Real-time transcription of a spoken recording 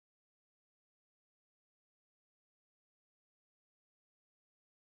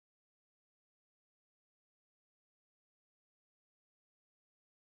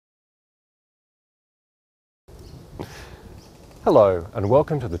Hello and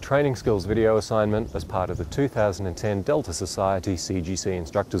welcome to the Training Skills video assignment as part of the 2010 Delta Society CGC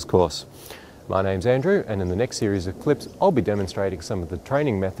Instructors course. My name's Andrew, and in the next series of clips I'll be demonstrating some of the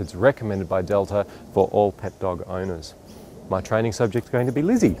training methods recommended by Delta for all pet dog owners. My training subject is going to be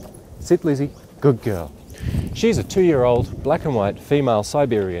Lizzie. Sit, Lizzie. Good girl. She's a 2-year-old black and white female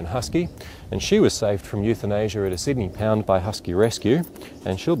Siberian Husky, and she was saved from euthanasia at a Sydney pound by Husky Rescue,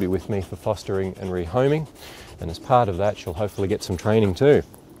 and she'll be with me for fostering and rehoming, and as part of that she'll hopefully get some training too.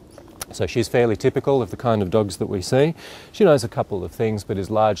 So she's fairly typical of the kind of dogs that we see. She knows a couple of things but is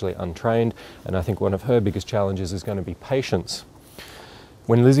largely untrained, and I think one of her biggest challenges is going to be patience.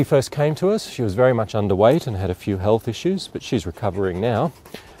 When Lizzie first came to us, she was very much underweight and had a few health issues, but she's recovering now.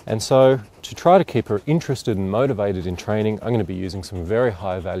 And so to try to keep her interested and motivated in training, I'm going to be using some very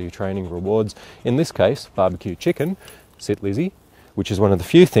high value training rewards. In this case, barbecue chicken. Sit, Lizzie, which is one of the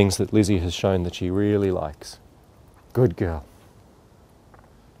few things that Lizzie has shown that she really likes. Good girl.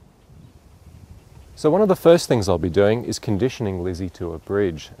 So one of the first things I'll be doing is conditioning Lizzie to a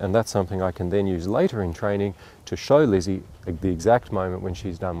bridge, and that's something I can then use later in training to show Lizzie the exact moment when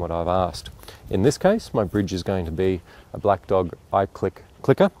she's done what I've asked. In this case, my bridge is going to be a black dog eye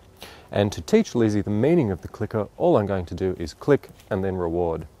clicker, and to teach Lizzie the meaning of the clicker, all I'm going to do is click and then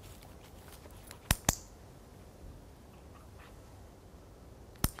reward.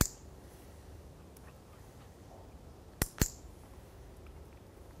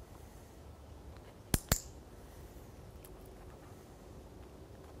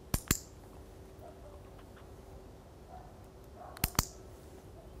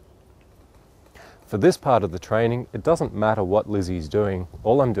 For this part of the training, it doesn't matter what Lizzie's doing.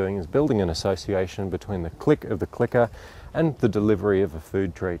 All I'm doing is building an association between the click of the clicker and the delivery of a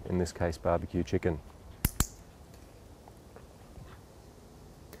food treat, in this case barbecue chicken.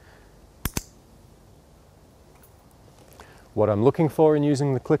 What I'm looking for in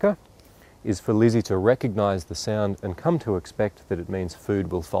using the clicker is for Lizzie to recognize the sound and come to expect that it means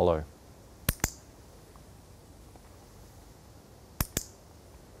food will follow.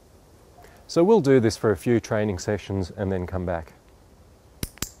 So we'll do this for a few training sessions and then come back.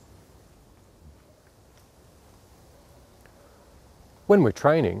 When we're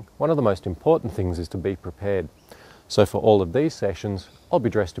training, one of the most important things is to be prepared. So for all of these sessions, I'll be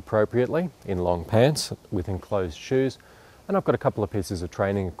dressed appropriately in long pants with enclosed shoes, and I've got a couple of pieces of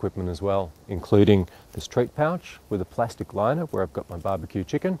training equipment as well, including this treat pouch with a plastic liner where I've got my barbecue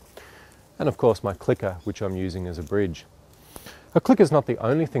chicken, and of course my clicker, which I'm using as a bridge. A clicker is not the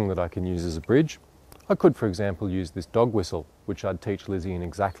only thing that I can use as a bridge. I could, for example, use this dog whistle, which I'd teach Lizzie in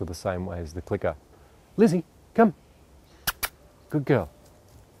exactly the same way as the clicker. Lizzie, come. Good girl.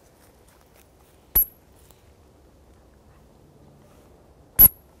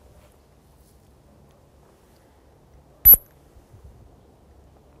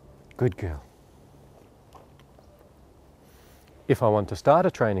 Good girl. If I want to start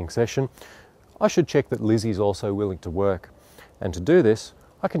a training session, I should check that Lizzie's also willing to work. And to do this,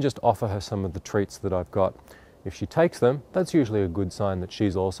 I can just offer her some of the treats that I've got. If she takes them, that's usually a good sign that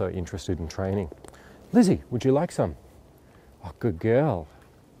she's also interested in training. Lizzie, would you like some? Oh, good girl.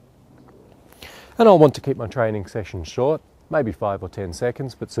 And I'll want to keep my training session short, maybe 5 or 10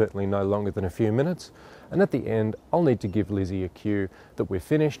 seconds, but certainly no longer than a few minutes. And at the end, I'll need to give Lizzie a cue that we're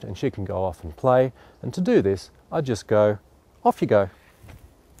finished and she can go off and play. And to do this, I just go, off you go.